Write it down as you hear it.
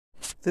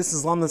This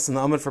is Lamdas in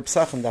the Amud for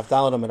Psachim, Daf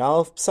Daled Amud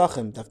Aleph,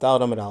 Psachim, Daf Daled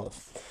Amud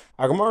Aleph.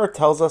 Our Gemara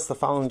tells us the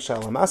following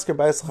Shalom. Asker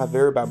Bais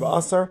Chaver Bar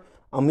Ba'asar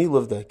Al Mi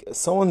Livdek.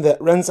 Someone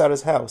that rents out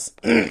his house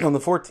on the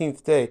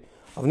 14th day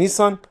of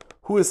Nisan,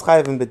 who is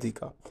Chayav in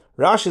Bedika.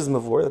 Rashi is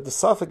mavur that the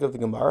suffix of the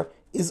Gemara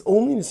is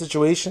only in a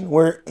situation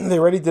where they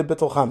already did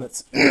Bittul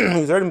Chametz.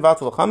 He's already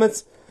Batul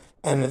Chametz,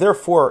 and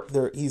therefore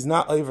he's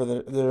not over.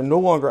 They're no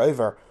longer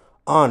over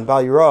on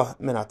Bal Yirah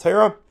Min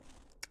HaTorah,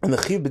 and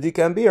the Chiv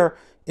Bedika and Beer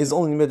is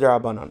only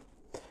Midrabanan.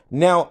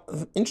 Now,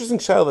 the interesting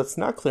shayla that's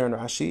not clear in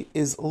Rashi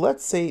is,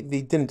 let's say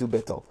they didn't do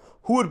Bittul.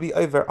 Who would be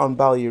over on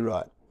Bal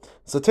Yirah?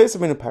 So Teis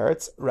Rabbeinu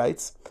Peretz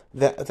writes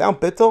that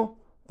without Bittul,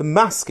 the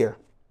masker,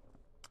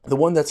 the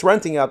one that's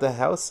renting out the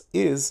house,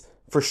 is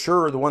for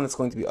sure the one that's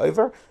going to be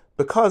over,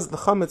 because the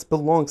chametz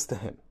belongs to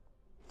him.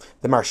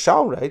 The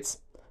Marshal writes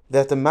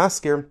that the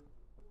masker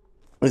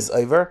is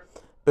over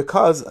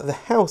because the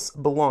house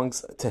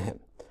belongs to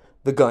him.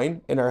 The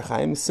Gain in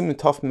Archaim, Siman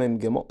Tov Mem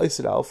Gimel,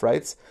 Eised Aleph,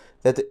 writes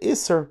that the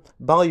Isser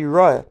Bal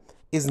Yirah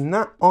is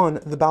not on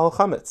the Bal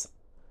Chametz.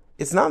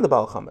 It's not on the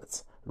Bal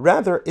Chametz.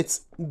 Rather,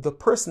 it's the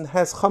person that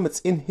has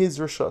chametz in his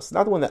rishos,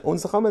 not the one that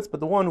owns the chametz,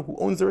 but the one who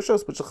owns the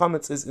rishos, which the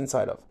chametz is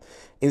inside of.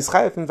 It is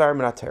chayav in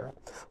Min HaTorah.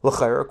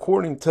 L'chayr,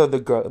 according to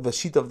the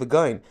sheet of the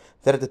Gain,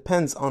 that it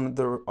depends on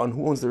who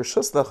owns the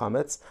rishos of the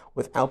chametz.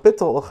 Without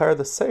bittul, l'chayr,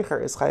 the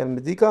seicher is chayav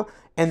medika,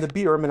 and the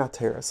beer Min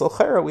HaTorah. So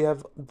l'chayr, we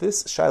have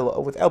this shaila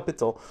of without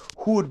bittul,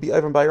 who would be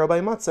over by Rabbi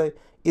Matzeh,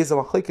 is a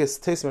machlekes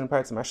Teis Rabbeinu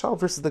Peretz and Marshal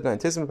versus the Gain.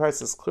 Teis Rabbeinu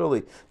Peretz is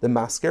clearly the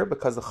masker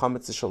because the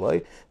chametz is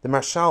shaloi. The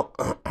Marshal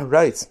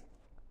writes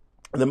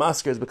the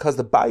masker is because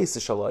the bayis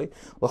is shaloi.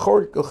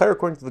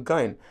 According to the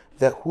Gain,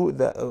 that who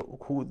the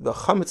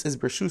chametz is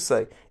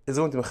bershusai is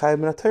going to be chayav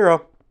Min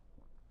HaTorah.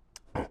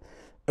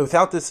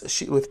 Without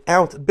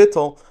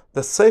bittul,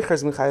 the seicher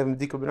is chayav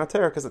medika Min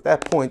HaTorah, because at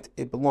that point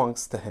it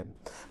belongs to him.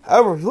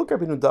 However, if you look at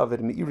Rabbeinu David,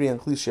 Meiri and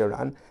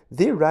Chli,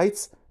 they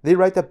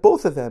write that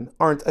both of them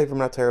aren't over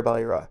Min HaTorah Bal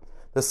Yirah.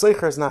 The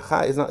seicher is not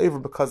over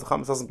because the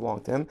chametz doesn't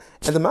belong to him,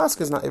 and the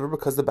masker is not over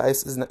because the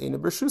bayis is not in a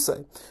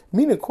bershusai.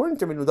 Meaning, according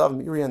to Rabbeinu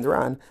David, Meiri and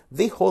Ran,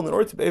 they hold in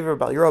order to be over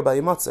Bal Yirah Bal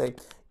Matzeh,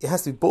 it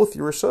has to be both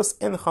Yerushos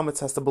and the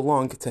chametz has to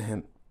belong to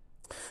him.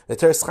 The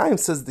Teres Chaim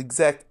says the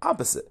exact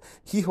opposite.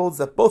 He holds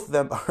that both of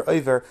them are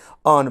over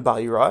on Bal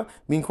Yirah.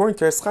 Meaning, according to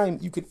Teres Chaim,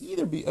 you could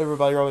either be over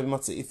Bal Yirah Bal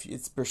Matzeh if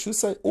it's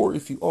bershusai or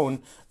if you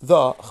own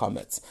the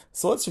chametz.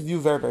 So let's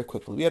review very, very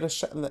quickly. We had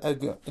a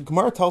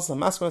Gemara tells us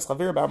Masker is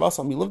Chaver Bar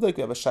Ba'asar Mi Livdek.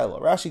 We have a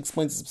shaila. Rashi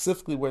explains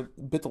specifically where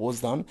bittul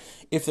was done.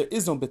 If there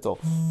is no bittul,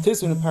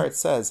 Teis Rabbeinu Peretz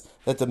says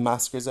that the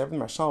masker is over. The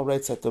Marshal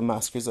writes that the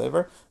masker is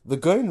over. The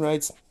Gaon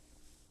writes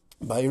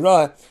Bal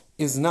Yirah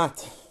is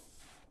not.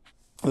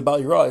 The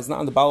Bal Yirah is not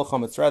on the Bal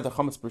Chametz, rather the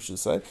Chametz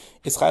Bershusai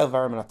is Chayav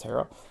Min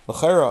HaTorah.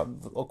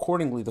 L'chayra,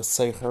 accordingly, the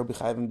Seicher be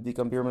Chayav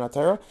Medika Beer Min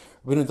HaTorah.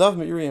 Rabbeinu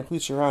David, Meiri and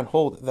Chli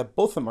hold that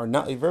both of them are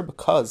not over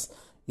because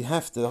you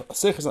have to.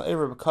 Seicher is not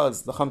over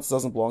because the Chametz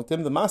doesn't belong to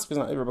him. The masker is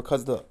not over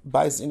because the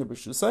Bayis is in the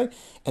Bershusai.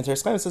 And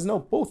Teres Chaim says no,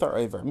 both are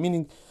over,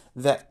 meaning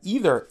that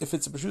either if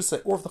it's a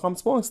Bershusai or if the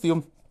Chametz belongs to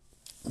you,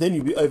 then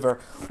you be over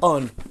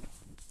on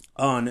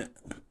Bal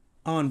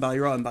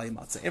Yirah and Bal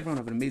Matzeh. Everyone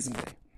have an amazing day.